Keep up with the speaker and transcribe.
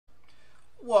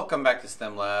Welcome back to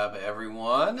STEM Lab,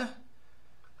 everyone.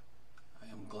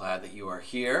 I am glad that you are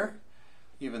here,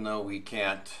 even though we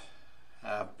can't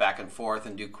have back and forth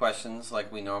and do questions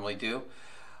like we normally do.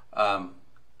 Got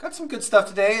some good stuff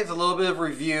today. It's a little bit of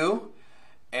review,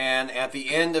 and at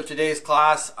the end of today's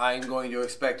class, I'm going to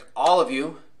expect all of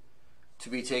you to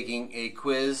be taking a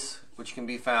quiz, which can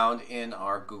be found in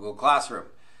our Google Classroom.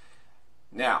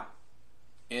 Now,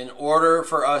 in order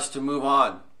for us to move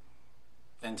on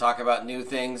and talk about new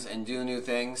things and do new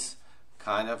things,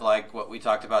 kind of like what we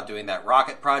talked about doing that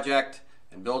rocket project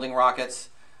and building rockets,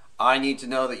 I need to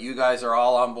know that you guys are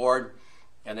all on board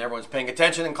and everyone's paying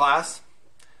attention in class.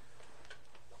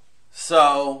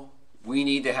 So we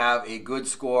need to have a good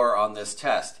score on this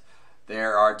test.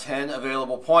 There are 10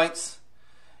 available points.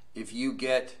 If you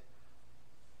get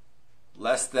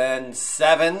less than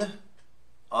 7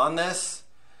 on this,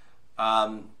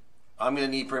 I'm going to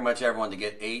need pretty much everyone to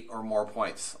get 8 or more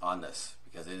points on this,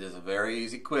 because it is a very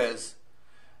easy quiz.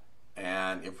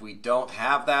 And if we don't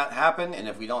have that happen, and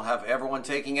if we don't have everyone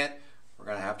taking it, we're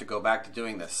going to have to go back to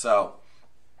doing this. So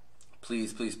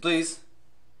please, please, please,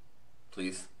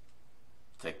 please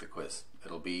take the quiz.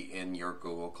 It'll be in your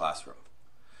Google Classroom.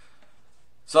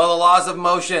 So the laws of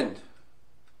motion.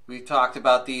 We've talked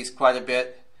about these quite a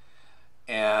bit,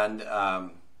 and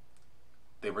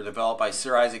they were developed by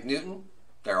Sir Isaac Newton.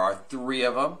 There are 3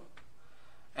 of them.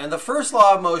 And the first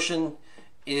law of motion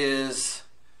is,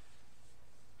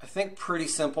 I think, pretty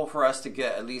simple for us to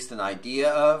get at least an idea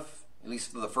of, at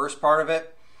least for the first part of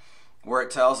it, where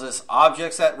it tells us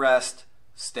objects at rest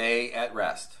stay at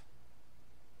rest.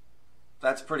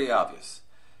 That's pretty obvious.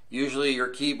 Usually your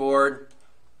keyboard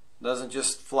doesn't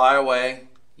just fly away.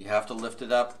 You have to lift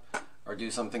it up or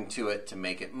do something to it to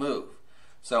make it move.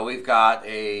 So we've got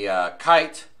a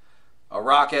kite, a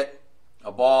rocket,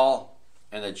 a ball,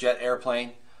 and a jet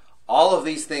airplane. All of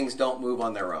these things don't move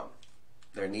on their own.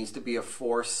 There needs to be a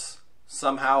force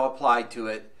somehow applied to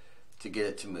it to get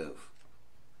it to move.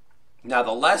 Now,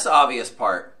 the less obvious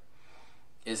part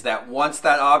is that once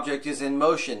that object is in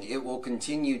motion, it will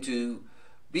continue to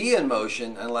be in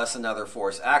motion unless another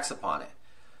force acts upon it.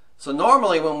 So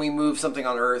normally when we move something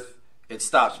on Earth, it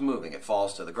stops moving. It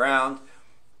falls to the ground.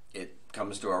 It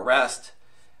comes to a rest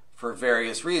for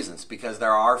various reasons, because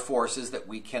there are forces that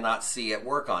we cannot see at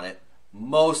work on it,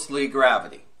 mostly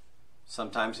gravity,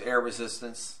 sometimes air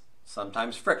resistance,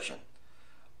 sometimes friction.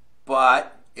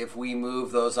 But if we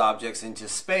move those objects into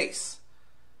space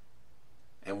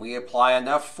and we apply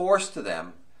enough force to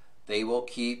them, they will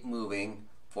keep moving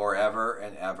forever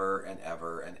and ever and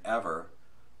ever and ever,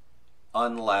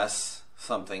 unless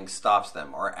something stops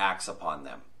them or acts upon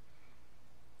them.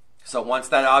 So once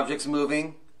that object's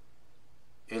moving,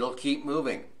 it'll keep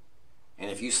moving. And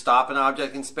if you stop an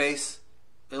object in space,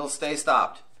 it'll stay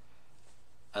stopped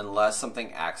unless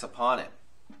something acts upon it.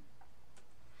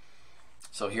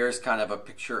 So here's kind of a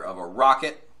picture of a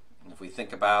rocket. And if we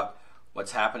think about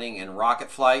what's happening in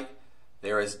rocket flight,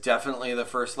 there is definitely the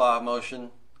first law of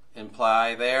motion in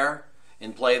play there.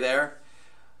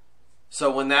 So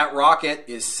when that rocket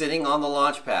is sitting on the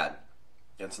launch pad,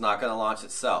 it's not going to launch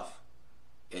itself.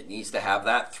 It needs to have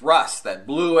that thrust, that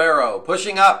blue arrow,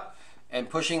 pushing up and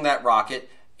pushing that rocket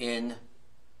into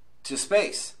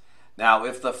space. Now,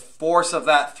 if the force of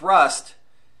that thrust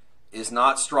is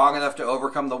not strong enough to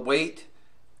overcome the weight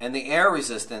and the air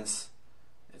resistance,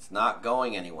 it's not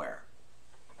going anywhere.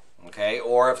 Okay?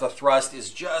 Or if the thrust is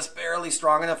just barely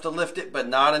strong enough to lift it but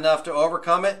not enough to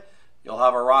overcome it, you'll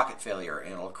have a rocket failure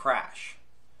and it'll crash.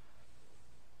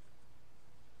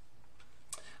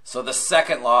 So the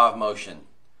second law of motion.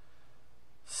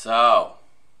 So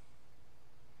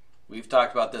we've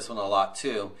talked about this one a lot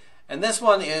too. And this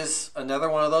one is another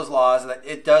one of those laws that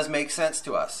it does make sense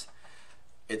to us.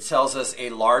 It tells us a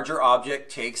larger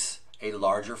object takes a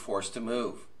larger force to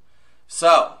move.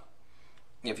 So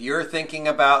if you're thinking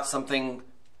about something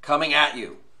coming at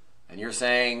you and you're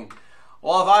saying,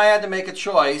 well, if I had to make a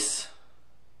choice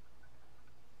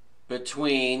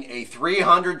between a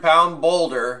 300-pound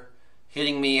boulder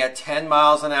hitting me at 10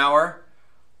 miles an hour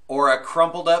or a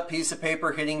crumpled up piece of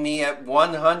paper hitting me at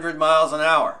 100 miles an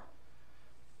hour,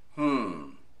 I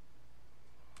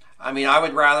mean, I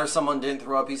would rather someone didn't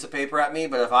throw a piece of paper at me,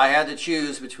 but if I had to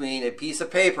choose between a piece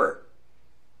of paper,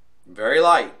 very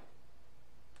light,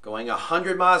 going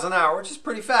 100 miles an hour, which is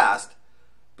pretty fast,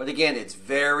 but again, it's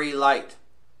very light.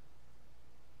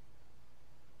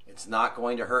 It's not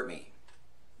going to hurt me.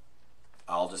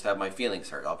 I'll just have my feelings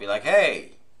hurt. I'll be like,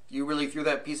 hey, you really threw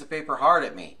that piece of paper hard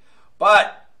at me.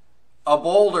 But a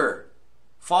boulder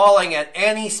falling at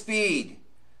any speed,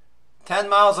 10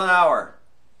 miles an hour,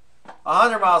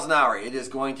 100 miles an hour, it is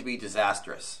going to be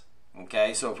disastrous.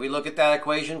 Okay, so if we look at that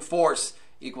equation, force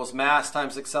equals mass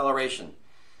times acceleration.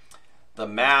 The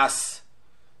mass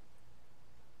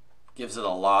gives it a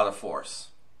lot of force.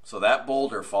 So that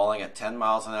boulder falling at 10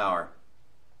 miles an hour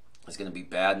is going to be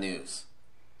bad news.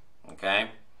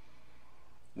 Okay?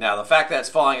 Now, the fact that it's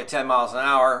falling at 10 miles an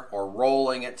hour or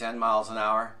rolling at 10 miles an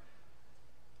hour,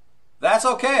 that's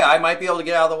okay. I might be able to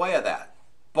get out of the way of that.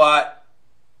 But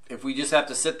if we just have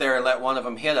to sit there and let one of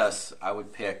them hit us, I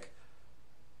would pick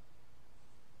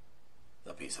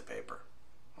the piece of paper.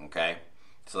 Okay?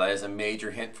 So that is a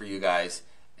major hint for you guys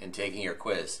in taking your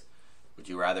quiz. Would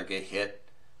you rather get hit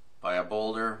by a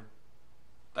boulder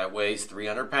that weighs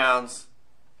 300 pounds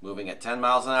moving at 10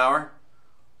 miles an hour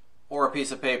or a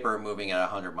piece of paper moving at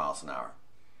 100 miles an hour?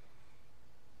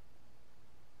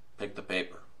 Pick the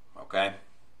paper, okay?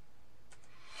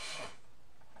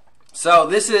 So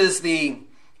this is the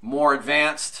more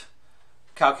advanced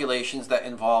calculations that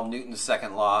involve Newton's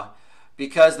second law,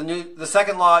 because the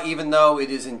second law, even though it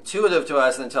is intuitive to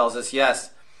us and tells us,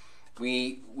 yes,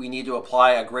 we need to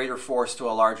apply a greater force to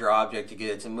a larger object to get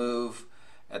it to move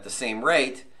at the same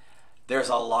rate, there's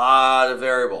a lot of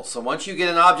variables. So once you get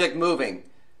an object moving,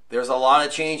 there's a lot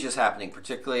of changes happening,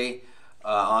 particularly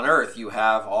on Earth. You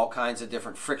have all kinds of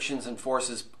different frictions and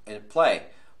forces in play.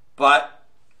 But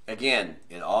again,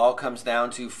 it all comes down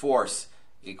to force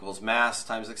equals mass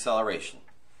times acceleration.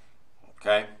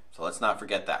 Okay, so let's not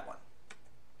forget that one.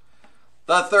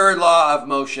 The third law of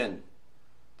motion.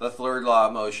 The third law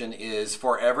of motion is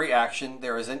for every action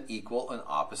there is an equal and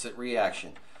opposite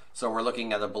reaction. So we're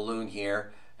looking at a balloon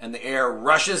here, and the air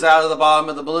rushes out of the bottom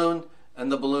of the balloon,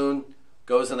 and the balloon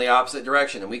goes in the opposite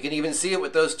direction. And we can even see it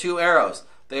with those two arrows.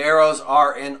 The arrows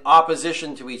are in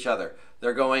opposition to each other.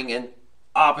 They're going in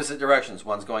opposite directions.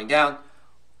 One's going down,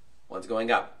 one's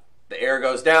going up. The air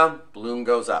goes down, balloon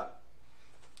goes up.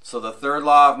 So the third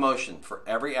law of motion, for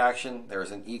every action there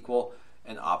is an equal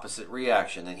and opposite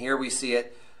reaction. And here we see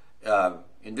it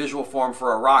in visual form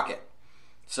for a rocket.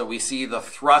 So we see the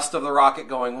thrust of the rocket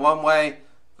going one way,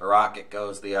 the rocket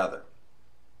goes the other.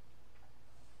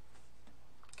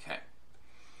 Okay.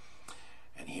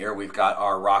 And here we've got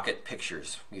our rocket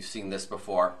pictures. We've seen this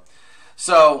before.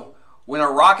 So when a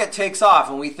rocket takes off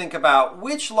and we think about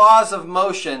which laws of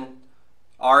motion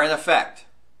are in effect.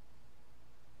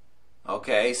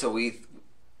 Okay, so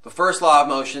the first law of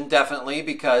motion, definitely,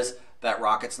 because that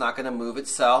rocket's not going to move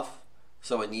itself,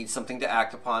 so it needs something to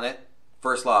act upon it.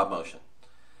 First law of motion.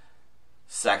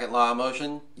 Second law of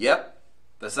motion, yep.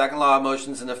 The second law of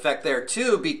motion is in effect there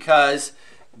too, because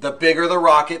the bigger the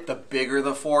rocket, the bigger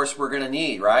the force we're going to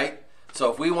need, right?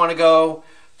 So if we want to go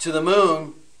to the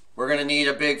moon, we're going to need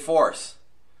a big force.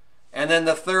 And then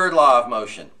the third law of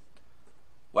motion.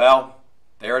 Well,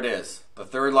 there it is. The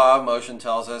third law of motion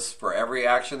tells us for every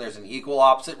action there's an equal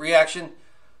opposite reaction.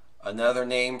 Another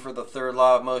name for the third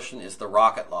law of motion is the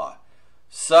rocket law.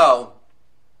 So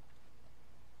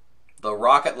the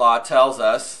rocket law tells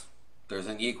us there's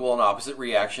an equal and opposite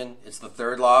reaction. It's the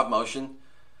third law of motion.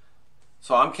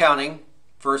 So I'm counting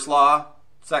first law,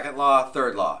 second law,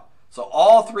 third law. So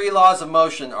all three laws of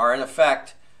motion are in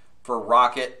effect for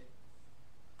rocket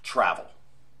travel.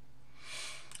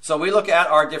 So we look at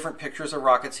our different pictures of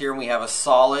rockets here, and we have a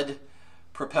solid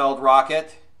propelled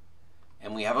rocket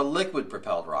and we have a liquid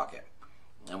propelled rocket.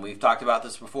 And we've talked about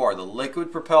this before. The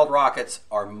liquid propelled rockets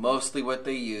are mostly what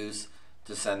they use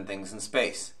to send things in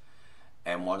space.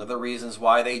 And one of the reasons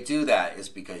why they do that is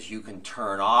because you can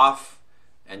turn off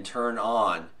and turn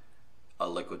on a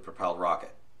liquid propelled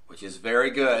rocket, which is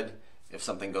very good if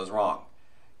something goes wrong.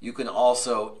 You can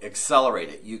also accelerate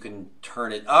it. You can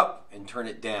turn it up and turn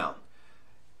it down.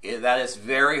 That is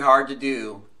very hard to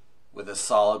do with a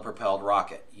solid propelled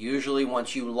rocket. Usually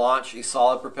once you launch a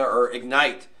solid propelled, or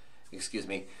ignite,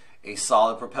 a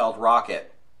solid propelled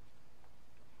rocket,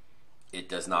 it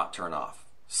does not turn off.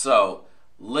 So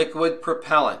liquid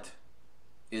propellant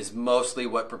is mostly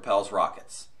what propels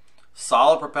rockets.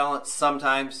 Solid propellant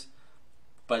sometimes,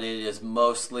 but it is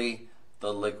mostly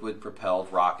the liquid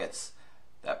propelled rockets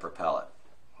that propel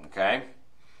it. Okay?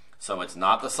 So it's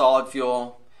not the solid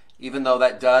fuel. Even though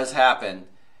that does happen,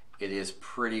 it is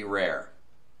pretty rare.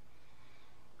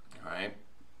 All right?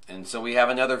 And so we have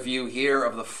another view here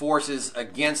of the forces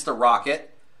against a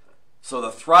rocket. So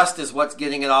the thrust is what's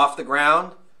getting it off the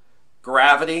ground.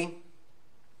 Gravity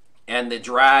and the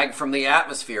drag from the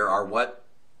atmosphere are what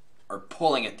are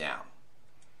pulling it down.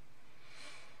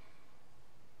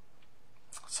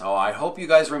 So I hope you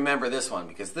guys remember this one,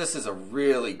 because this is a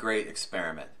really great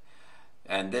experiment.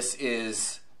 And this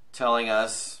is telling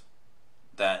us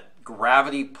that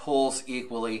gravity pulls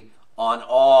equally on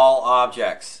all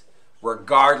objects,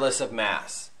 regardless of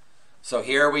mass. So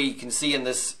here we can see in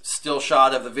this still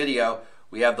shot of the video,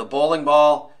 we have the bowling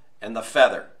ball and the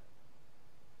feather.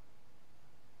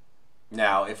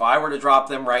 Now, if I were to drop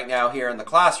them right now here in the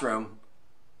classroom,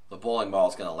 the bowling ball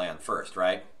is going to land first,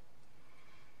 right?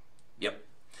 Yep.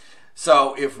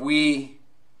 So if we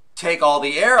take all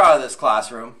the air out of this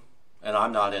classroom, and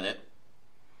I'm not in it,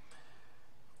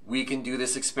 we can do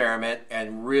this experiment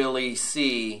and really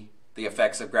see the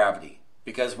effects of gravity.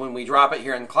 Because when we drop it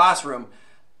here in the classroom,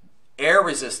 air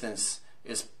resistance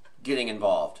is getting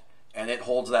involved, and it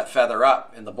holds that feather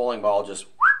up, and the bowling ball just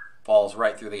falls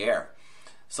right through the air.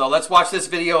 So let's watch this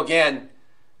video again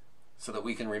so that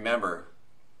we can remember.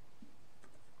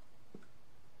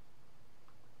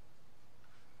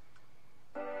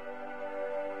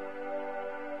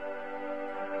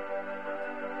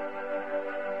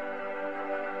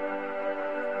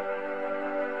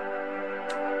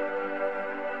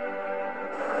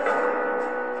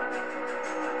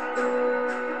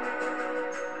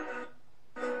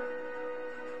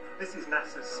 This is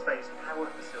NASA's Space Power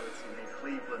Facility in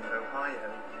Cleveland,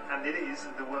 Ohio, and it is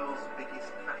the world's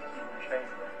biggest vacuum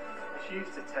chamber. It's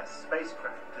used to test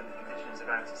spacecraft and conditions of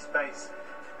outer space,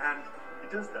 and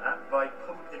it does that by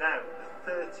pumping out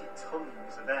 30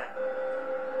 tons of air.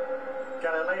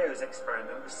 Galileo's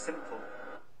experiment was simple.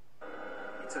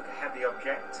 He took a heavy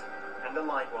object and a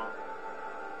light one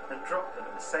and dropped them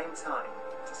at the same time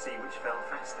to see which fell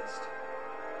fastest.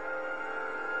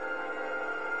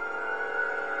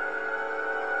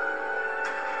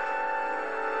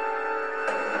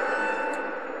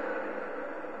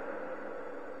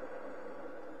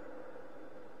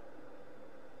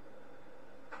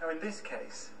 In this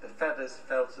case, the feathers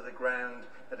fell to the ground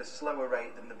at a slower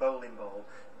rate than the bowling ball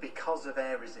because of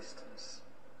air resistance.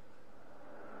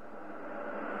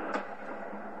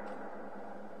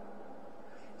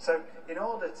 So, in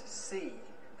order to see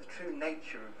the true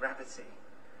nature of gravity,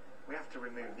 we have to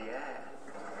remove the air.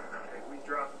 Okay, we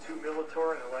dropped 2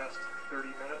 millitorr in the last 30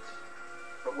 minutes.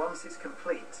 But once it's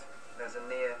complete, there's a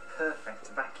near perfect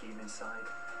vacuum inside.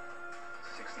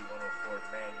 6104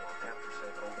 manual,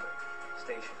 10% open.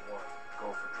 Station 1,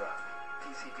 go for drop.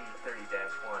 PCB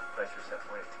 30-1, pressure set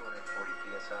point at 240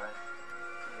 psi.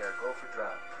 We are go for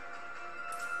drop.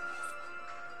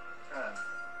 10,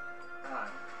 9,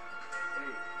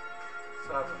 8,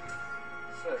 7,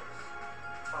 6,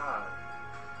 5,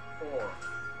 4.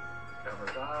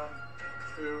 Cameras on.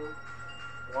 2,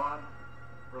 1.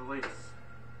 Release.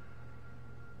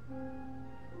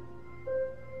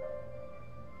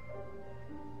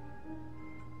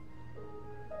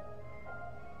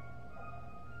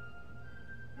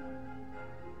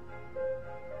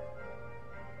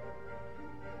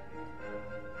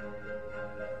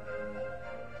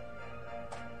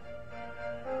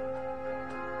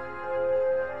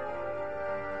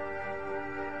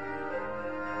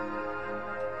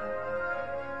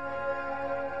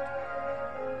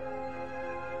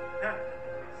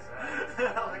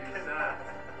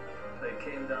 They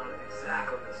came down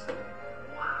exactly the same.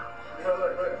 Wow.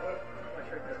 Look.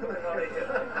 How they hit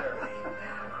right there.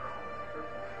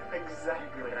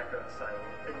 Exactly the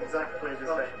same. Exactly the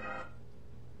same.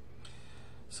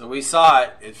 So we saw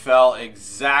it. It fell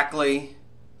exactly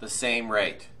the same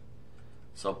rate.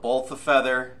 So both the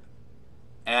feather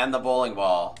and the bowling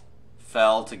ball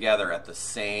fell together at the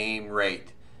same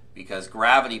rate because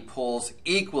gravity pulls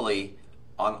equally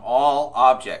on all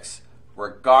objects,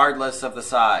 regardless of the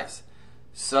size.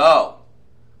 So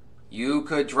you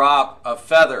could drop a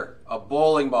feather, a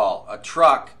bowling ball, a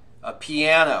truck, a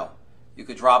piano. You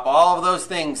could drop all of those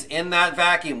things in that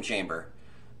vacuum chamber,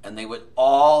 and they would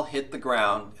all hit the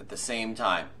ground at the same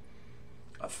time.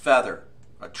 A feather,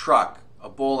 a truck, a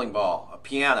bowling ball, a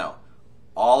piano,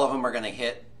 all of them are going to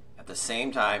hit at the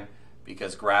same time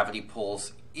because gravity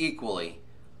pulls equally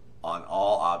on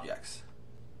all objects.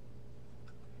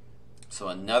 So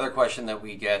another question that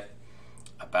we get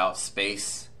about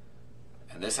space,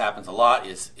 and this happens a lot,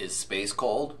 is space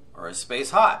cold or is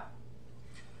space hot?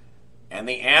 And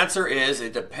the answer is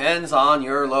it depends on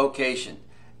your location.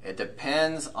 It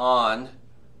depends on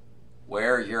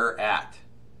where you're at.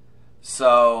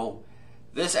 So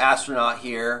this astronaut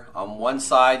here, on one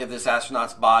side of this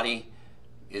astronaut's body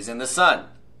is in the sun,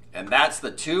 and that's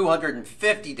the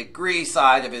 250-degree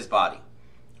side of his body.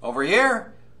 Over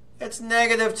here, it's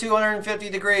negative 250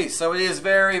 degrees, so it is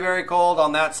very, very cold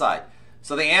on that side.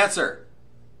 So the answer,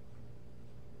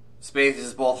 space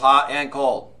is both hot and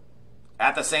cold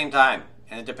at the same time,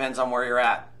 and it depends on where you're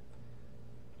at.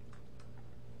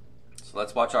 So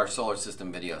let's watch our solar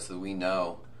system video so that we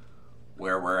know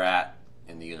where we're at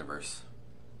in the universe.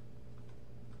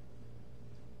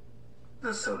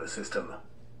 The solar system.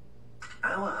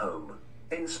 Our home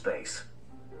in space.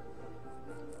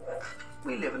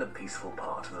 We live in a peaceful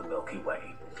part of the Milky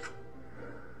Way.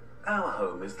 Our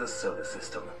home is the solar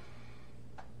system.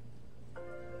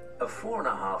 A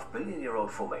 4.5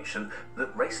 billion-year-old formation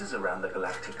that races around the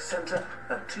galactic center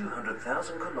at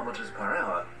 200,000 kilometers per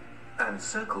hour and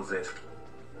circles it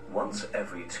once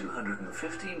every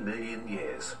 250 million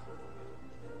years.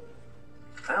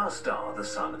 Our star, the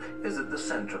Sun, is at the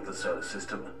center of the solar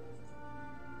system.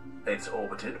 It's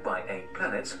orbited by 8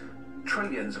 planets,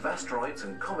 trillions of asteroids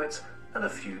and comets, and a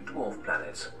few dwarf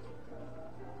planets.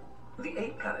 The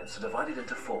 8 planets are divided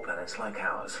into 4 planets like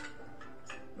ours: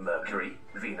 Mercury,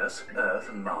 Venus, Earth,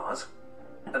 and Mars,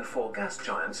 and 4 gas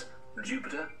giants: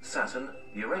 Jupiter, Saturn,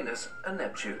 Uranus, and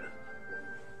Neptune.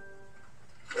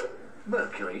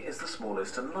 Mercury is the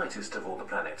smallest and lightest of all the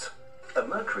planets. A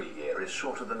Mercury year is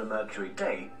shorter than a Mercury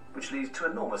day, which leads to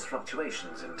enormous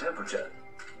fluctuations in temperature.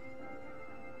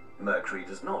 Mercury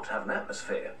does not have an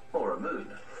atmosphere or a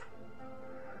moon.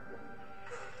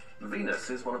 Venus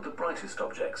is one of the brightest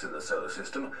objects in the solar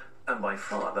system, and by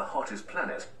far the hottest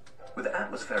planet, with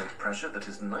atmospheric pressure that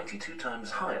is 92 times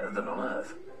higher than on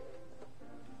Earth.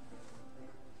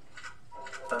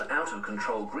 An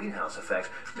out-of-control greenhouse effect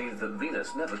means that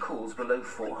Venus never cools below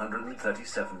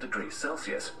 437 degrees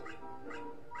Celsius.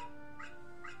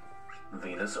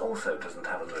 Venus also doesn't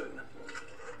have a moon.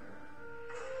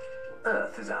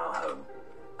 Earth is our home,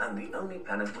 and the only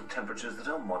planet with temperatures that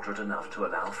are moderate enough to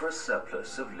allow for a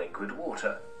surplus of liquid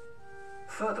water.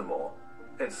 Furthermore,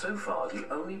 it's so far the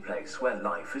only place where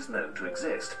life is known to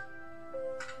exist.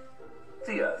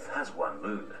 The Earth has one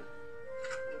moon.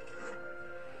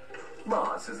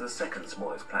 Mars is the second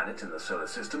smallest planet in the solar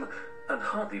system and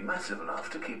hardly massive enough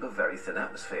to keep a very thin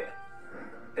atmosphere.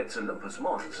 Its Olympus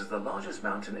Mons is the largest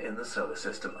mountain in the solar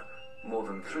system, more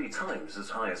than 3 times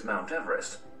as high as Mount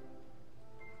Everest.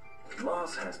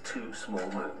 Mars has 2 small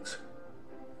moons.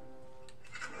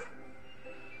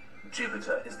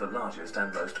 Jupiter is the largest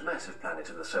and most massive planet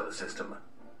in the solar system.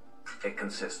 It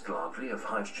consists largely of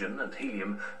hydrogen and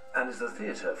helium and is the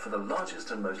theatre for the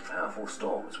largest and most powerful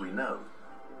storms we know.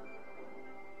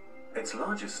 Its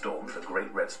largest storm, the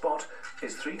Great Red Spot,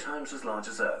 is 3 times as large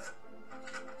as Earth.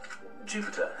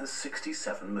 Jupiter has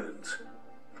 67 moons.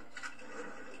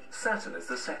 Saturn is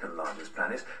the second largest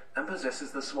planet and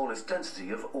possesses the smallest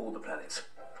density of all the planets.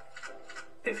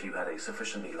 If you had a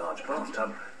sufficiently large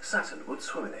bathtub, Saturn would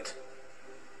swim in it.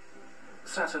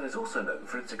 Saturn is also known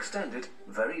for its extended,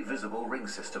 very visible ring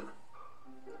system.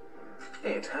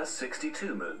 It has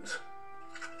 62 moons.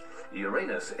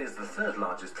 Uranus is the 3rd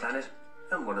largest planet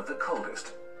and one of the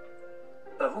coldest.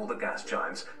 Of all the gas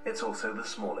giants, it's also the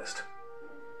smallest.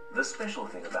 The special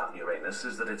thing about Uranus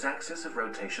is that its axis of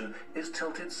rotation is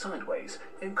tilted sideways,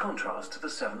 in contrast to the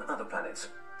 7 other planets.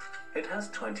 It has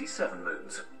 27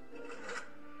 moons.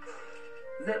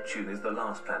 Neptune is the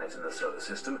last planet in the solar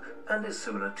system and is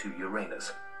similar to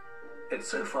Uranus. It's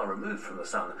so far removed from the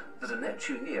Sun that a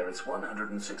Neptune year is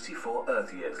 164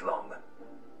 Earth years long.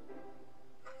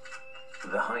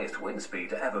 The highest wind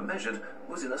speed ever measured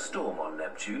was in a storm on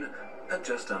Neptune at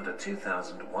just under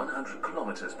 2,100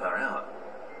 kilometers per hour.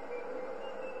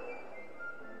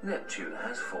 Neptune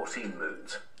has 14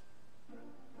 moons.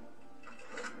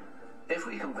 If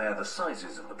we compare the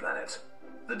sizes of the planets,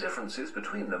 the differences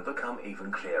between them become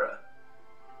even clearer.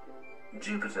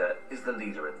 Jupiter is the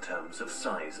leader in terms of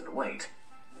size and weight.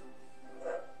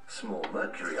 Small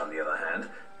Mercury, on the other hand,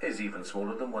 is even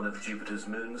smaller than one of Jupiter's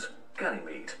moons,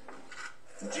 Ganymede.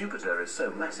 Jupiter is so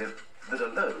massive that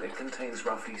alone it contains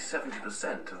roughly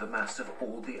 70% of the mass of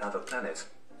all the other planets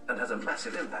and has a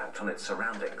massive impact on its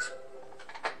surroundings.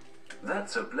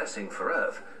 That's a blessing for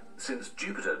Earth, since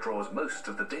Jupiter draws most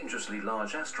of the dangerously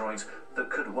large asteroids that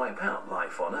could wipe out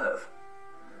life on Earth.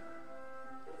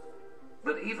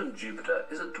 But even Jupiter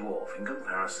is a dwarf in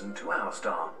comparison to our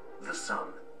star, the Sun.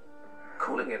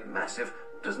 Calling it massive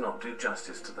does not do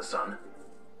justice to the Sun.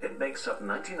 It makes up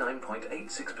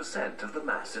 99.86% of the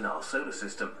mass in our solar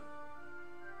system.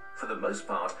 For the most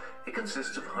part, it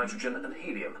consists of hydrogen and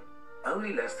helium.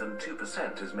 Only less than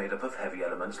 2% is made up of heavy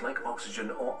elements like oxygen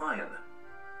or iron.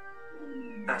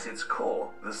 At its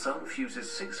core, the Sun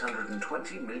fuses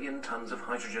 620 million tons of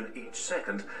hydrogen each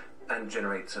second and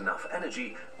generates enough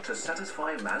energy to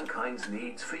satisfy mankind's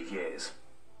needs for years.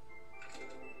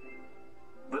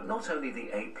 But not only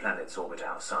the 8 planets orbit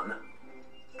our Sun,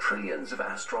 trillions of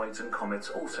asteroids and comets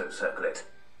also circle it.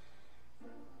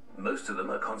 Most of them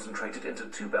are concentrated into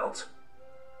 2 belts: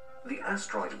 the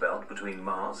asteroid belt between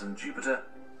Mars and Jupiter,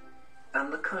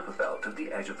 and the Kuiper belt at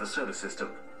the edge of the solar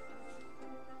system.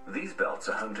 These belts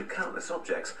are home to countless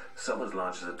objects, some as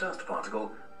large as a dust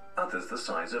particle, others the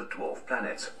size of dwarf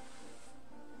planets.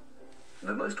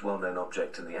 The most well-known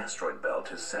object in the asteroid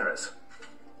belt is Ceres.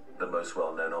 The most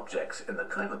well-known objects in the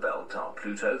Kuiper belt are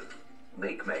Pluto,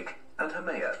 Makemake, and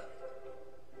Haumea.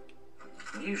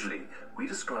 Usually, we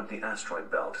describe the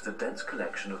asteroid belt as a dense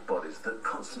collection of bodies that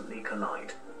constantly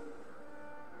collide.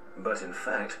 But in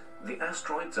fact, the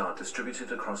asteroids are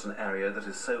distributed across an area that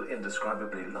is so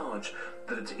indescribably large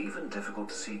that it's even difficult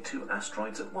to see two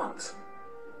asteroids at once.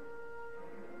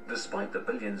 Despite the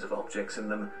billions of objects in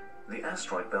them, the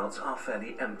asteroid belts are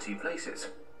fairly empty places.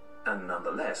 And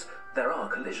nonetheless, there are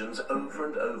collisions over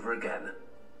and over again.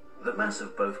 The mass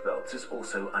of both belts is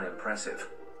also unimpressive.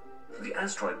 The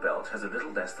asteroid belt has a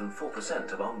little less than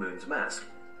 4% of our moon's mass.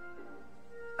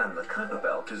 And the Kuiper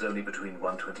belt is only between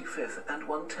 1/25th and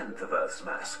 1/10th of Earth's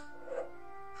mass.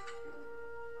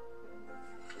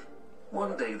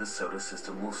 One day the solar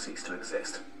system will cease to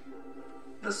exist.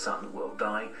 The Sun will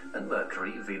die, and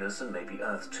Mercury, Venus, and maybe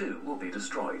Earth too will be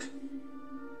destroyed.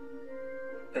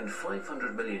 In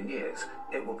 500 million years,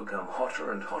 it will become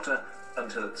hotter and hotter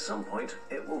until at some point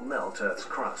it will melt Earth's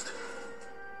crust.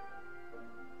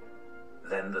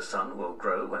 Then the Sun will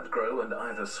grow and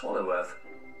either swallow Earth,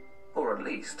 or at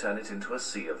least turn it into a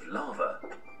sea of lava.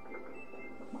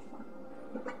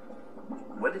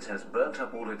 When it has burnt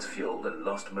up all its fuel and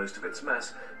lost most of its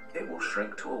mass, it will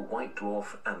shrink to a white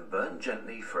dwarf and burn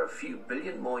gently for a few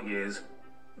billion more years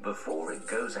before it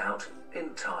goes out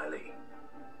entirely.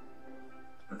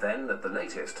 Then, at the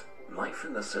latest, life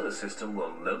in the solar system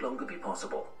will no longer be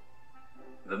possible.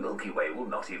 The Milky Way will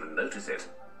not even notice it.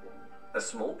 A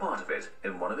small part of it,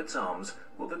 in one of its arms,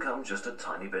 will become just a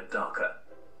tiny bit darker,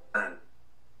 and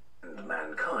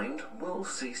mankind will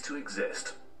cease to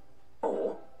exist,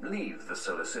 or leave the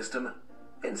solar system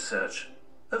in search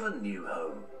of a new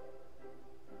home.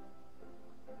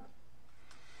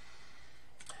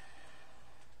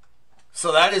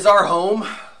 So that is our home,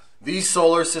 the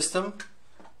solar system.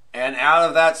 And out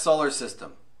of that solar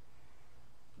system,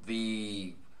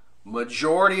 the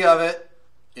majority of it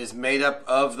is made up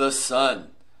of the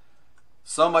sun.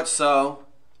 So much so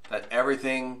that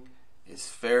everything is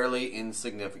fairly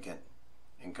insignificant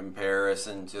in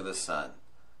comparison to the sun.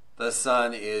 The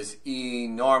sun is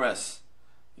enormous.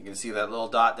 You can see that little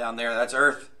dot down there, that's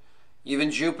Earth.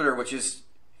 Even Jupiter, which is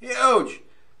huge,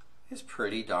 is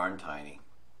pretty darn tiny.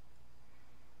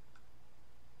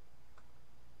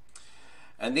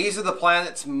 And these are the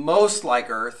planets most like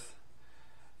Earth.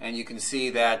 And you can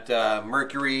see that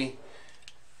Mercury,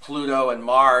 Pluto, and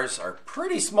Mars are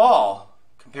pretty small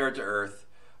compared to Earth.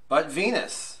 But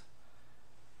Venus,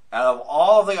 out of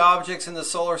all of the objects in the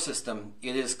solar system,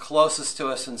 it is closest to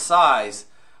us in size.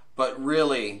 But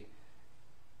really,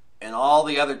 in all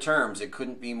the other terms, it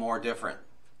couldn't be more different.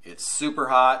 It's super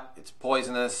hot. It's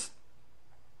poisonous.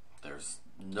 There's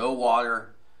no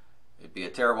water. It'd be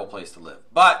a terrible place to live.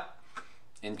 But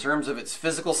in terms of its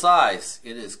physical size,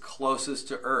 it is closest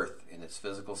to Earth in its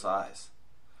physical size.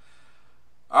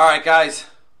 All right, guys,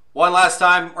 one last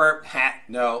time, or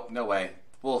no way,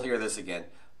 we'll hear this again.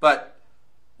 But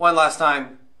one last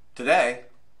time today.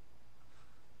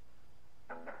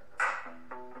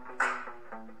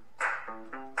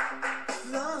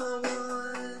 Law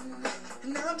 1,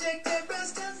 an object at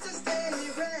rest tends to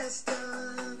stay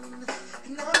resting.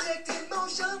 An object in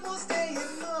motion will stay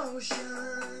in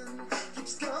motion.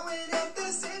 Keeps going at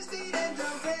the same speed and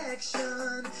direction.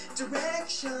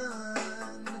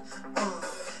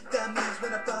 That means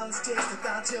when a ball is tasted,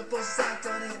 the thoughts act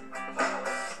on it.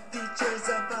 Features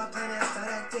of our planet start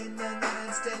acting in an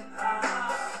instant.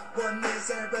 One is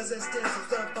a resistance of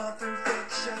the ball through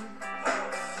friction.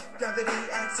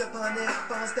 Gravity acts upon it,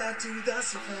 falls back to the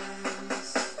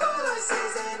surface. Force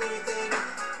is anything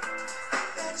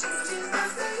that changes the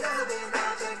state of an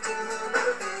object to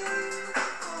moving.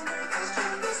 On Earth, the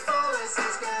strongest force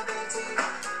is gravity.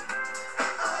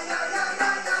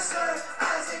 Sir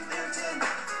Isaac Newton,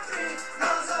 3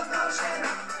 laws of motion.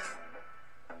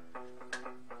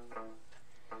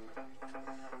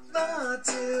 Law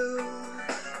 2,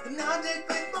 an object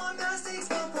with more mass takes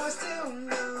more force to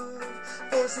move.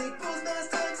 Force equals mass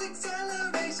times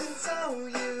acceleration, so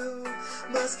you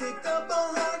must kick the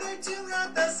ball harder to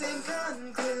have the same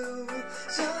conclusion.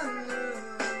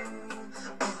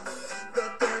 The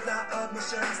third law of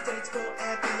motion states for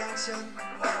every action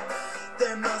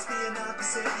there must be an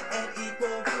opposite and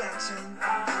equal reaction.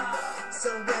 So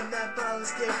when that ball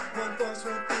is kicked, one force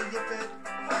will be fit.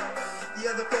 The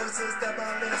other force is the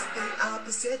ball is the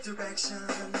opposite direction.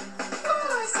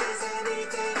 Force is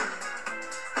anything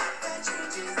that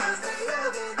changes the state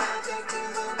of an object to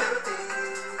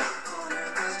moving. On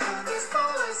Earth, the strongest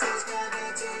force is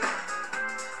gravity.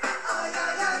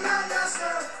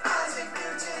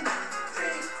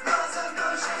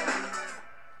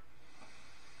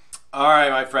 All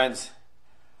right, my friends.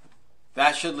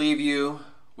 That should leave you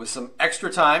with some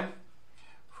extra time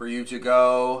for you to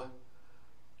go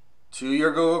to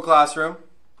your Google Classroom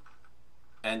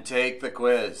and take the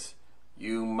quiz.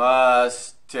 You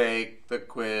must take the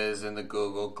quiz in the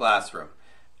Google Classroom.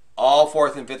 All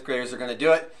 4th and 5th graders are going to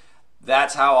do it.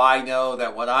 That's how I know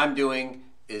that what I'm doing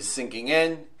is sinking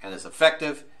in and is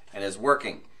effective and is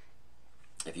working.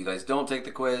 If you guys don't take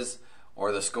the quiz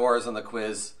or the scores on the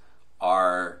quiz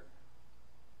are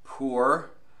poor,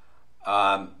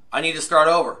 I need to start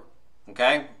over,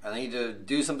 okay? I need to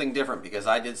do something different because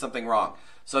I did something wrong.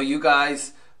 So you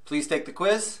guys, please take the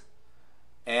quiz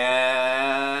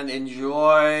and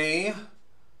enjoy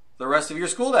the rest of your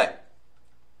school day.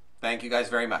 Thank you guys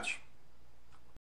very much.